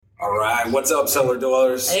All right, what's up, Cellar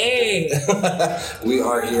Dwellers? Hey! We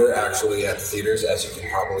are here actually at the theaters, as you can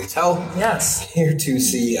probably tell. Yes. Here to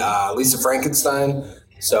see Lisa Frankenstein.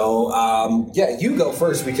 So, you go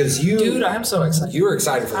first because you... Dude, I'm so excited. You were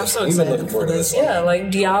excited for this. I'm so You've been excited looking forward to this. Yeah,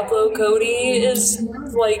 like Diablo Cody is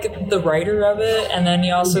like the writer of it, and then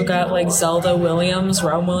you also got like Zelda Williams,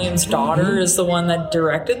 Robin Williams' daughter, is the one that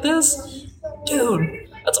directed this. Dude,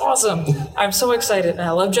 that's awesome. I'm so excited. And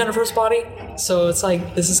I love Jennifer's Body, so it's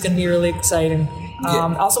like, this is going to be really exciting.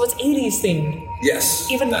 Also, it's 80s themed. Yes.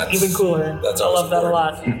 Even cooler. That's I love that a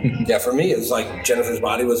lot. Yeah, for me, it's like Jennifer's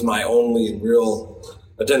Body was my only real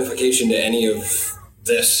identification to any of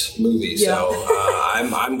this movie. Yeah. So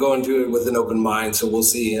I'm going to it with an open mind. So we'll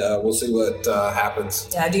see what happens.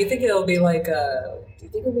 Yeah. Do you think it'll be like? Do you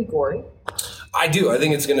think it'll be gory? I do. I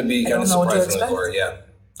think it's going to be kind of surprisingly gory. Yeah,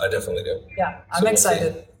 I definitely do. Yeah, I'm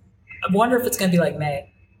excited. I wonder if it's going to be like May.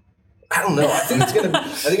 I don't know. I think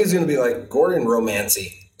it's going to be like gory and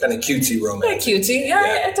romancy. Kind of cutesy romance. Kind of cutesy.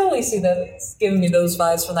 Yeah, I totally see that. It's giving me those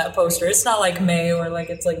vibes from that poster. It's not like May or like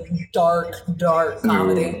it's like dark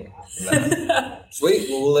comedy. No. Sweet.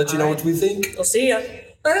 Well, we'll let you know what we think. We'll see ya.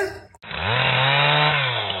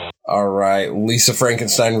 All right. Lisa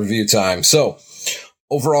Frankenstein review time. So,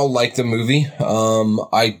 overall, like the movie.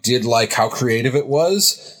 I did like how creative it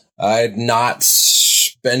was. I had not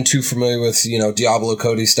been too familiar with, Diablo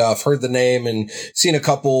Cody stuff, heard the name and seen a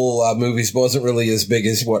couple movies, but wasn't really as big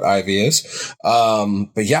as what Ivy is.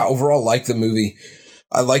 But yeah, overall, like the movie.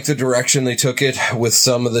 I like the direction they took it with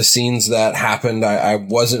some of the scenes that happened. I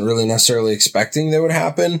wasn't really necessarily expecting they would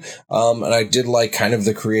happen. And I did like kind of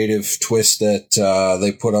the creative twist that,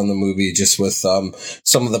 they put on the movie just with, some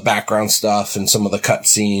of the background stuff and some of the cut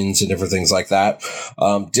scenes and different things like that.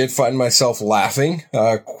 Did find myself laughing,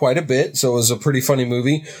 quite a bit. So it was a pretty funny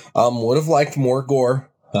movie. Would have liked more gore,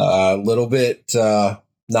 a little bit,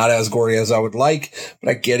 not as gory as I would like, but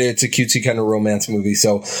I get it. It's a cutesy kind of romance movie.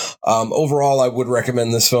 So, overall, I would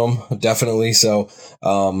recommend this film. Definitely. So,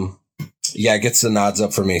 it gets the nods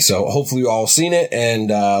up for me. So hopefully you all seen it and,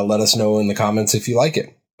 let us know in the comments if you like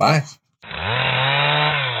it. Bye.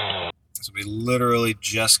 So we literally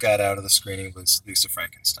just got out of the screening with Lisa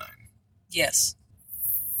Frankenstein. Yes.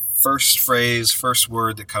 First phrase, first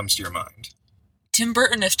word that comes to your mind. Tim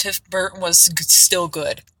Burton, if Tim Burton was still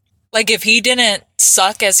good. Like, if he didn't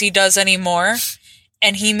suck as he does anymore,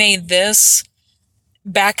 and he made this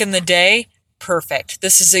back in the day, perfect.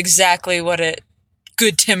 This is exactly what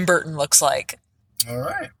good Tim Burton looks like. All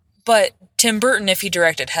right. But Tim Burton, if he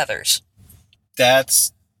directed Heathers.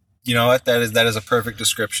 That's, you know what? That is a perfect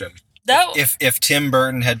description. If Tim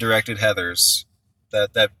Burton had directed Heathers,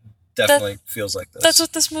 that definitely feels like this. That's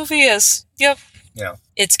what this movie is. Yep. Yeah.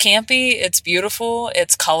 It's campy, it's beautiful,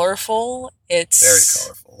 it's colorful, it's... Very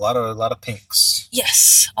colorful. A lot of pinks.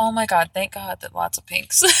 Yes. Oh my God, thank God that lots of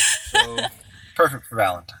pinks. So, perfect for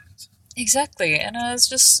Valentines. Exactly, and it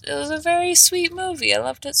was a very sweet movie. I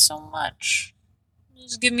loved it so much.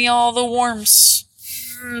 Just give me all the warms,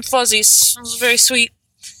 fuzzies. It was very sweet.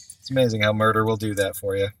 It's amazing how murder will do that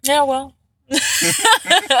for you. Yeah, well.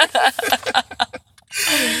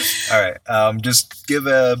 All right. Just give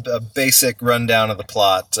a basic rundown of the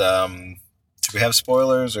plot. Do we have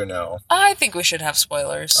spoilers or no? I think we should have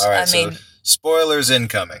spoilers. All right. So spoilers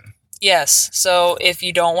incoming. Yes. So if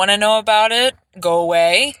you don't want to know about it, go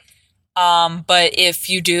away. But if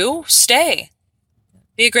you do, stay.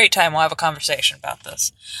 Be a great time. We'll have a conversation about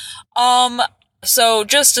this. So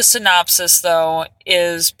just a synopsis, though,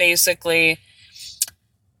 is basically...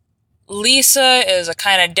 Lisa is a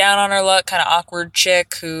kind of down on her luck, kind of awkward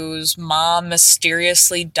chick whose mom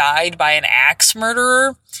mysteriously died by an axe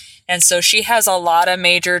murderer. And so she has a lot of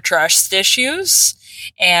major trust issues.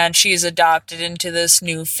 And she's adopted into this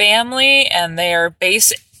new family. And they are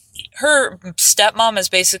her stepmom is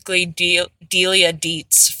basically Delia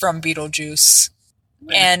Dietz from Beetlejuice.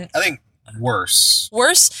 And I think worse.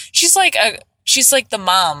 Worse? She's like the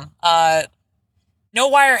mom. No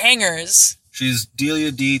wire hangers. She's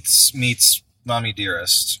Delia Dietz meets Mommy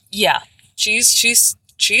Dearest. Yeah, she's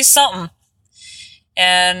something.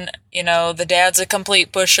 And, the dad's a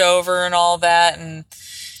complete pushover and all that. And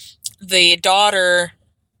the daughter,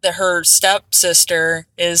 her stepsister,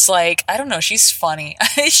 is like, I don't know, she's funny.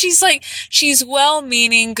 she's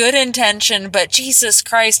well-meaning, good intention, but Jesus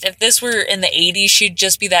Christ, if this were in the 80s, she'd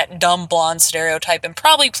just be that dumb blonde stereotype and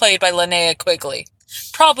probably played by Linnea Quigley.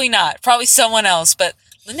 Probably not. Probably someone else, but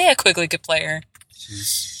Linnea Quigley could play her.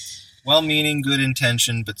 She's well-meaning, good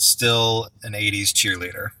intention, but still an 80s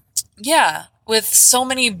cheerleader. Yeah, with so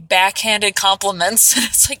many backhanded compliments.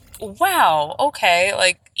 It's like, wow, okay.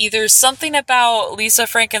 Like, either something about Lisa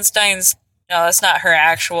Frankenstein's No, that's not her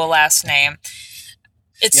actual last name.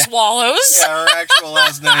 It's Swallows. Yeah, her actual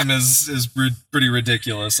last name is pretty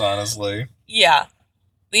ridiculous, honestly. Yeah.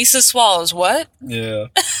 Lisa Swallows, what? Yeah.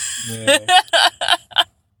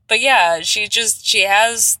 But yeah, she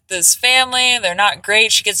has this family. They're not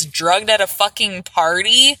great. She gets drugged at a fucking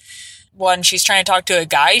party when she's trying to talk to a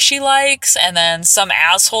guy she likes, and then some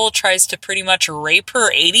asshole tries to pretty much rape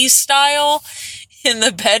her 80s style in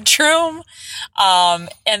the bedroom.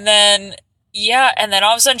 And then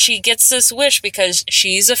all of a sudden she gets this wish because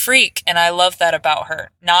she's a freak, and I love that about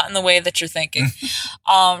her. Not in the way that you're thinking.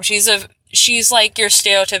 She's like your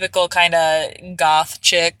stereotypical kind of goth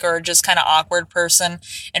chick or just kind of awkward person.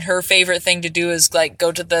 And her favorite thing to do is like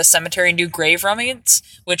go to the cemetery and do grave rummings,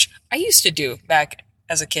 which I used to do back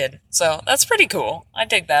as a kid. So that's pretty cool. I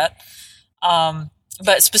dig that.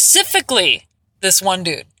 But specifically this one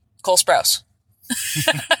dude, Cole Sprouse.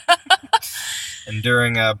 And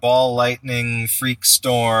during a ball lightning freak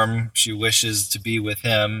storm, she wishes to be with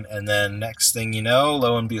him, and then next thing you know,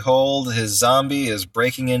 lo and behold, his zombie is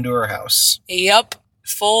breaking into her house. Yep,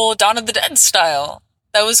 full Dawn of the Dead style.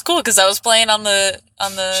 That was cool because I was playing on the.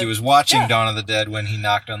 She was watching Dawn of the Dead when he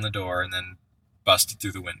knocked on the door and then busted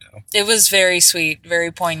through the window. It was very sweet, very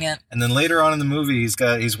poignant. And then later on in the movie,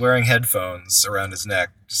 he's wearing headphones around his neck,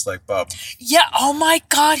 just like Bub. Yeah. Oh my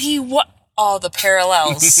God, Oh, the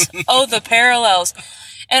parallels. The parallels.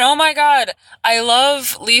 And oh my God, I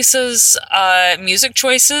love Lisa's music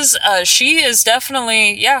choices. She is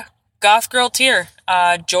definitely, goth girl tier.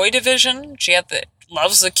 Joy Division,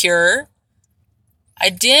 loves The Cure. I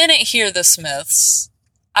didn't hear the Smiths.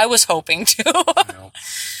 I was hoping to. No.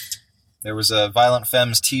 There was a Violent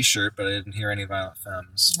Femmes t-shirt, but I didn't hear any Violent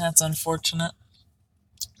Femmes. That's unfortunate.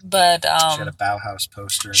 But, she had a Bauhaus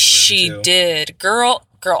poster in the room, she too. did. Girl,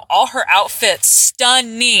 all her outfits,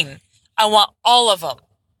 stunning. I want all of them.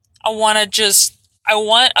 I want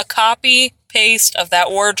a copy paste of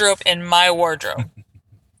that wardrobe in my wardrobe.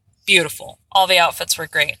 Beautiful. All the outfits were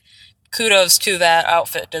great. Kudos to that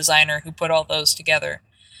outfit designer who put all those together.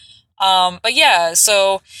 But yeah,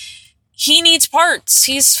 so he needs parts.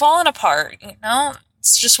 He's fallen apart, you know?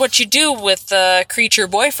 It's just what you do with the creature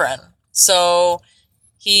boyfriend. So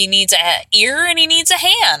he needs an ear and he needs a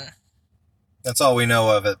hand. That's all we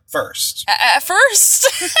know of at first. At first.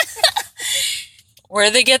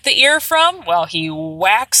 Where they get the ear from? Well, he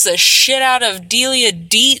whacks the shit out of Delia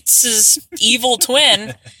Dietz's evil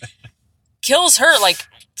twin. Kills her, like,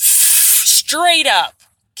 straight up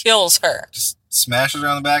kills her. Just smashes her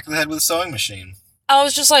on the back of the head with a sewing machine. I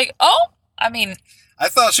was just like, I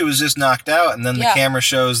thought she was just knocked out, and then the camera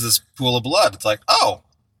shows this pool of blood. It's like, oh,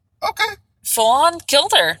 okay. Full on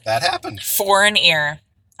killed her. That happened. For an ear.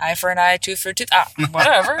 Eye for an eye, tooth for a tooth.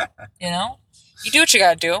 Whatever. You know? You do what you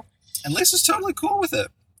gotta do. And Lisa's totally cool with it.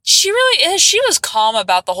 She really is. She was calm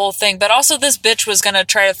about the whole thing, but also this bitch was gonna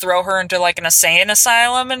try to throw her into like an insane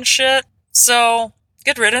asylum and shit. So,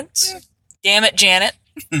 good riddance. Damn it, Janet.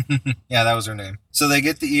 Yeah, that was her name. So they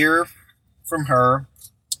get the ear from her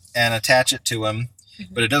and attach it to him,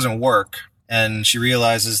 but it doesn't work. And she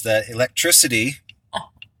realizes that electricity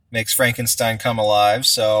makes Frankenstein come alive,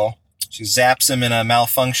 so she zaps him in a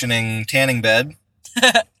malfunctioning tanning bed.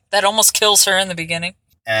 That almost kills her in the beginning.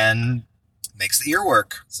 And makes the ear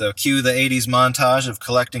work. So cue the 80s montage of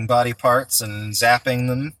collecting body parts and zapping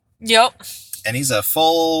them. Yep. And he's a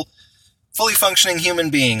fully functioning human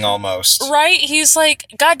being almost. Right? He's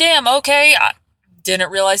like, goddamn, okay, I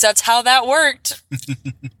didn't realize that's how that worked.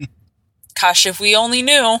 Gosh, if we only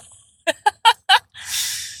knew.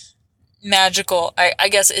 Magical. I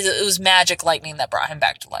guess it was magic lightning that brought him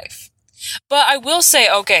back to life. But I will say,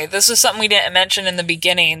 okay, this is something we didn't mention in the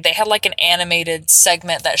beginning. They had like an animated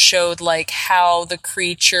segment that showed like how the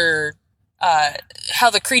creature's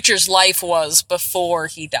life was before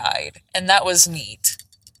he died. And that was neat.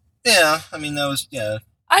 Yeah, I mean, that was, yeah.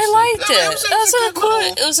 I liked it.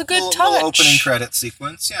 It was a good touch. Little opening credit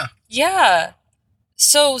sequence, yeah. Yeah.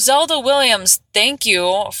 So, Zelda Williams, thank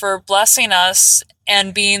you for blessing us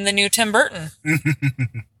and being the new Tim Burton.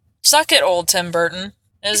 Suck it, old Tim Burton.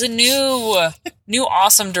 There's a new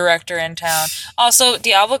awesome director in town. Also,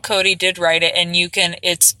 Diablo Cody did write it, and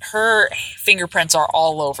her fingerprints are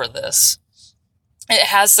all over this. It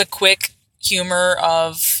has the quick humor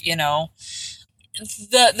of,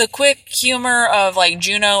 the quick humor of, like,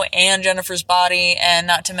 Juno and Jennifer's Body, and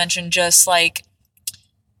not to mention just, like,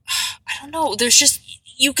 I don't know, there's just,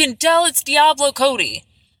 you can tell it's Diablo Cody.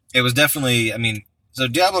 It was definitely, so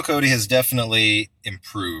Diablo Cody has definitely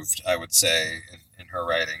improved, I would say, in her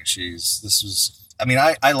writing.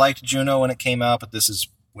 I liked Juno when it came out, but this is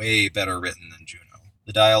way better written than Juno.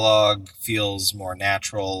 The dialogue feels more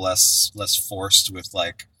natural, less forced with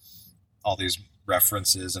like all these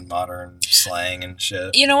references and modern slang and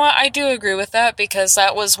shit. You know what? I do agree with that because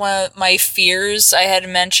that was one of my fears I had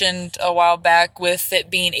mentioned a while back with it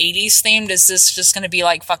being 80s themed. Is this just going to be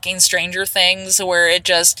like fucking Stranger Things where it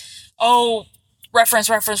just, reference,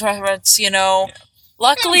 you know? Yeah.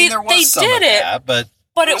 Luckily, there was they some did of it, that,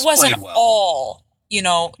 but it wasn't well. all. You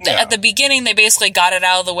know, Yeah. at the beginning, they basically got it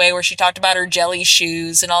out of the way where she talked about her jelly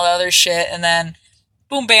shoes and all the other shit, and then,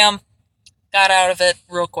 boom, bam, got out of it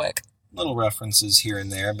real quick. Little references here and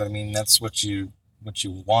there, but I mean, that's what you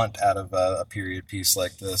want out of a period piece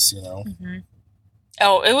like this, you know? Mm-hmm.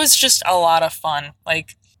 Oh, it was just a lot of fun.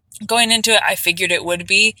 Like, going into it, I figured it would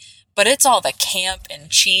be, but it's all the camp and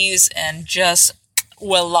cheese and just,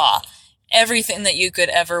 voila, everything that you could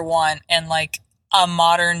ever want, and, like, a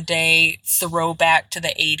modern day throwback to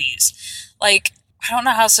the 80s. Like, I don't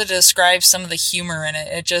know how to describe some of the humor in it.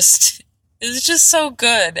 It was just so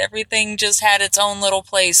good. Everything just had its own little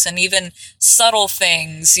place, and even subtle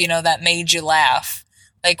things, you know, that made you laugh.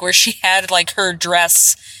 Like where she had like her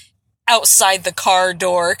dress outside the car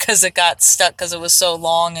door because it got stuck because it was so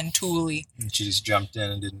long and tooly. And she just jumped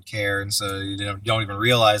in and didn't care, and so you don't even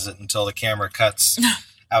realize it until the camera cuts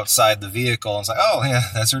outside the vehicle, and it's like, oh yeah,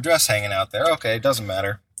 that's her dress hanging out there. Okay, it doesn't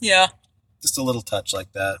matter. Yeah. Just a little touch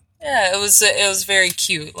like that. Yeah, it was very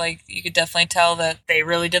cute. Like, you could definitely tell that they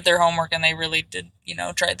really did their homework and they really did, you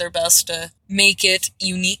know, tried their best to make it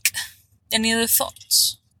unique. Any other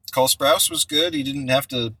thoughts? Cole Sprouse was good. He didn't have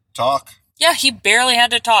to talk. Yeah, he barely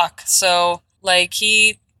had to talk. So, like,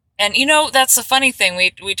 and you know, that's the funny thing.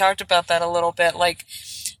 We talked about that a little bit. Like,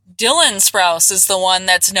 Dylan Sprouse is the one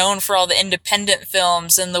that's known for all the independent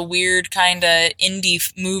films and the weird kind of indie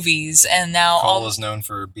movies, and now Cole is known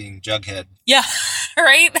for being Jughead. Yeah,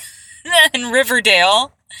 right? In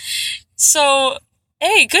Riverdale. So,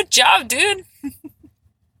 hey, good job, dude.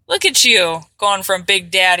 Look at you, going from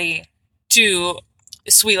Big Daddy to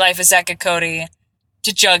Sweet Life of Zack and Cody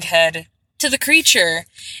to Jughead to The Creature.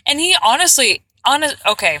 And he honestly,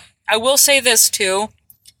 okay, I will say this too.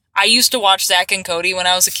 I used to watch Zack and Cody when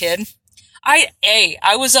I was a kid. I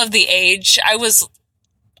was of the age.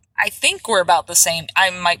 I think we're about the same. I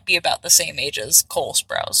might be about the same age as Cole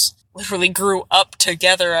Sprouse. Literally grew up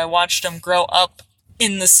together. I watched them grow up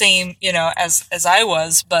in the same, you know, as I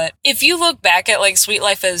was. But if you look back at like Sweet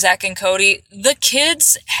Life of Zack and Cody, the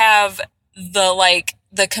kids have the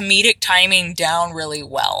comedic timing down really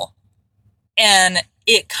well. And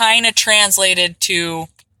it kind of translated to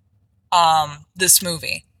this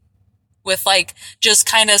movie. With, like, just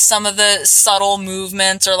kind of some of the subtle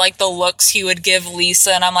movements or, like, the looks he would give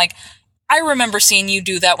Lisa. And I'm like, I remember seeing you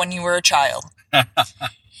do that when you were a child.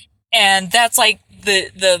 And that's, like,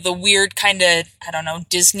 the weird kind of, I don't know,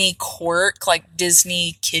 Disney quirk, like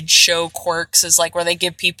Disney kids show quirks is, like, where they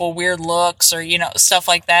give people weird looks or, you know, stuff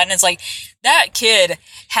like that. And it's like, that kid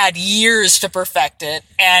had years to perfect it,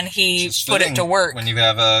 and he put it to work. When you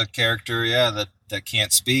have a character, that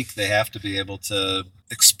can't speak, they have to be able to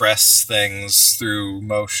express things through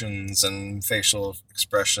motions and facial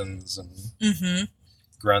expressions and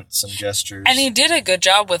grunts and gestures. And he did a good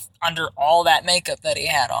job with under all that makeup that he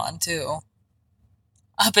had on, too.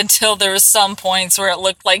 Up until there was some points where it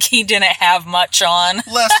looked like he didn't have much on.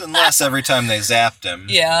 Less and less every time they zapped him.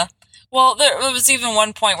 Yeah. Well, there was even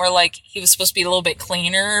one point where, like, he was supposed to be a little bit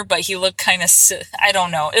cleaner, but he looked kind of, I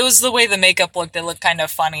don't know. It was the way the makeup looked. It looked kind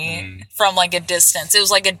of funny from, like, a distance. It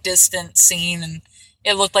was like a distant scene, and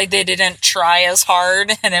it looked like they didn't try as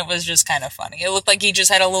hard, and it was just kind of funny. It looked like he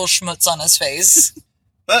just had a little schmutz on his face.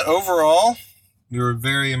 But overall, we were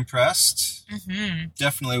very impressed.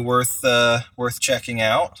 Definitely worth checking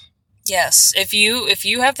out. Yes, if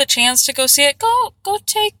you have the chance to go see it, go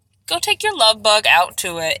take your love bug out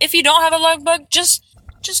to it. If you don't have a love bug, just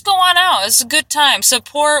go on out. It's a good time.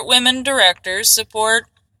 Support women directors. Support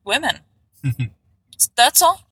women. That's all.